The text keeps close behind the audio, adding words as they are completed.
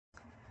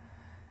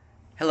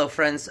Hello,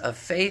 friends of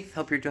faith.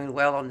 Hope you're doing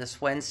well on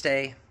this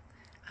Wednesday.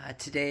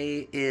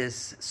 Today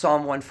is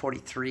Psalm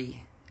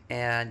 143,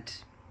 and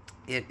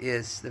it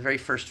is the very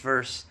first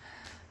verse,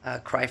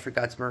 cry for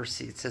God's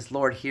mercy. It says,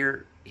 Lord,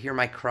 hear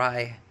my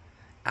cry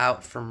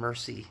out for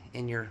mercy.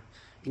 In your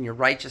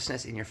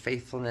righteousness, in your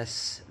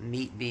faithfulness,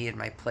 meet me in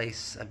my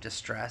place of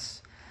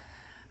distress.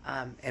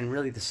 And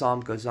really the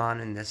psalm goes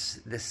on in this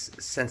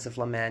sense of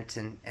lament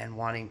and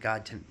wanting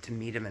God to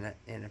meet him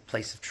in a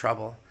place of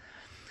trouble.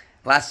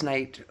 Last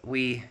night,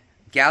 we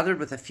gathered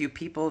with a few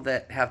people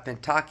that have been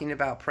talking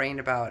about, praying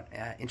about,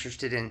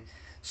 interested in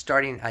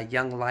starting a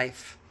Young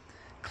Life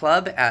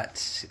club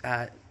at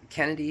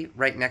Kennedy,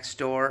 right next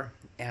door.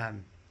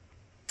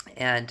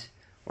 And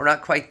we're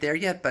not quite there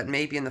yet, but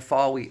maybe in the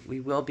fall we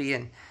will be.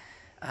 And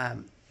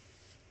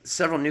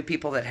several new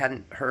people that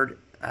hadn't heard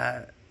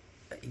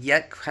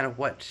yet kind of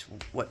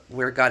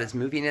where God is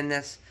moving in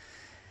this.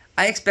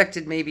 I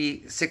expected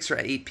maybe 6 or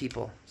 8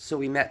 people, so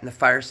we met in the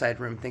fireside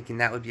room thinking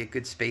that would be a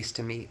good space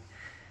to meet.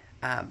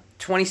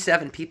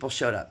 27 people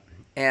showed up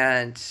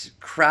and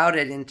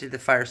crowded into the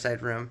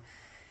fireside room,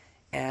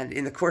 and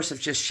in the course of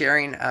just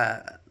sharing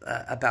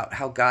about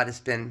how God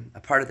has been a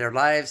part of their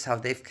lives, how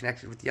they've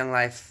connected with Young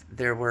Life,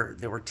 there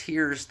were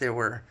tears, there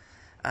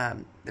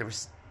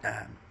was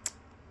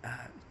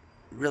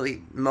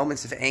really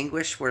moments of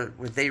anguish where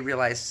they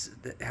realized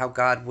how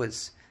God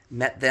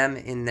met them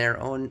in their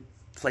own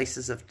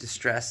places of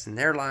distress in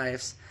their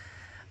lives.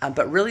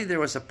 But really there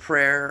was a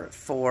prayer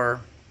for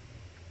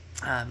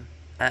and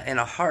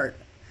a heart.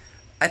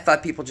 I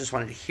thought people just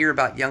wanted to hear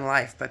about Young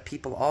Life, but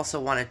people also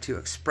wanted to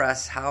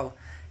express how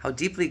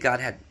deeply God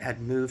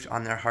had moved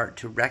on their heart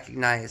to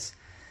recognize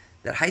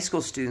that high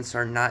school students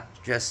are not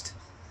just,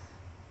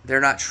 they're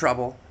not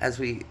trouble as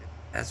we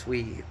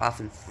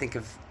often think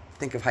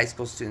of high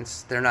school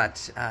students. They're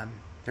not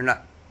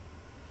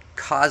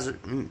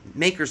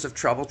makers of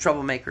trouble,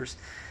 troublemakers,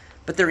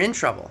 but they're in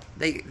trouble.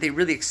 They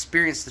really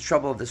experience the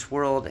trouble of this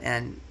world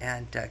and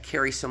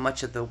carry so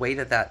much of the weight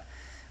of that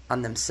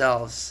on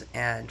themselves.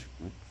 And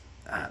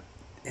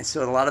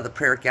so a lot of the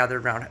prayer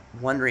gathered around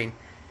wondering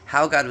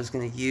how God was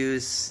going to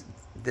use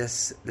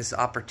this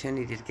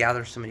opportunity to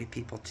gather so many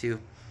people to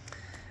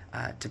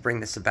bring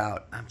this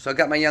about. So I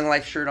got my Young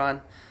Life shirt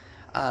on.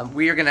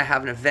 We are going to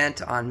have an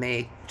event on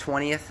May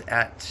 20th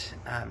at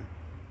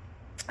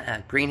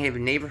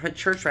Greenhaven Neighborhood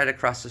Church right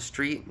across the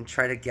street, and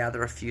try to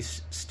gather a few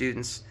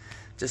students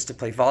just to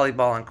play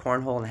volleyball and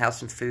cornhole and have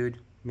some food,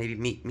 maybe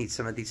meet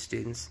some of these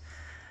students.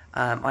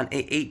 On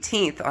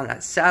 18th, on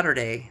that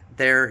Saturday,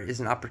 there is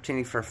an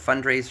opportunity for a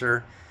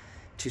fundraiser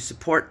to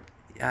support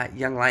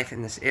Young Life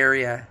in this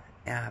area,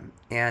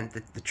 and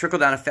the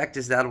trickle-down effect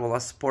is that will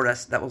support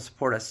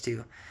us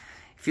too.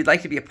 If you'd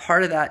like to be a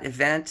part of that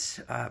event,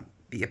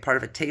 be a part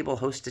of a table,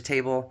 host a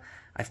table,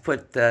 I've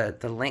put the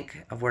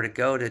link of where to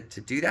go to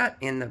do that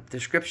in the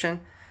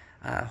description.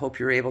 Hope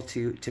you're able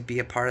to be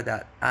a part of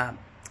that.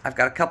 I've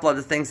got a couple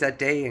other things that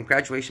day and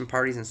graduation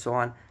parties and so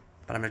on,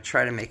 but I'm going to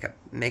try to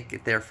make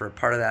it there for a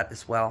part of that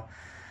as well.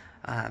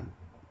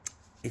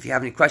 If you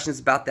have any questions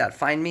about that,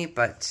 find me.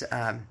 But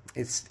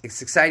it's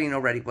exciting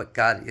already what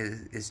God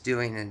is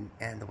doing,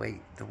 and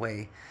the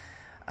way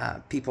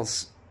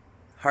people's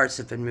hearts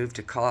have been moved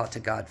to call out to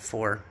God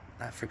for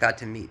God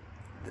to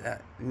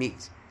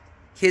meet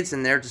kids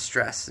in their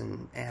distress,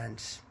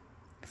 and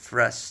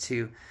for us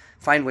to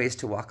find ways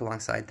to walk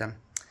alongside them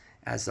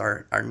as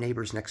our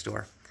neighbors next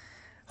door.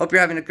 Hope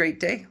you're having a great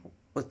day.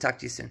 We'll talk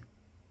to you soon.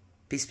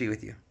 Peace be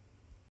with you.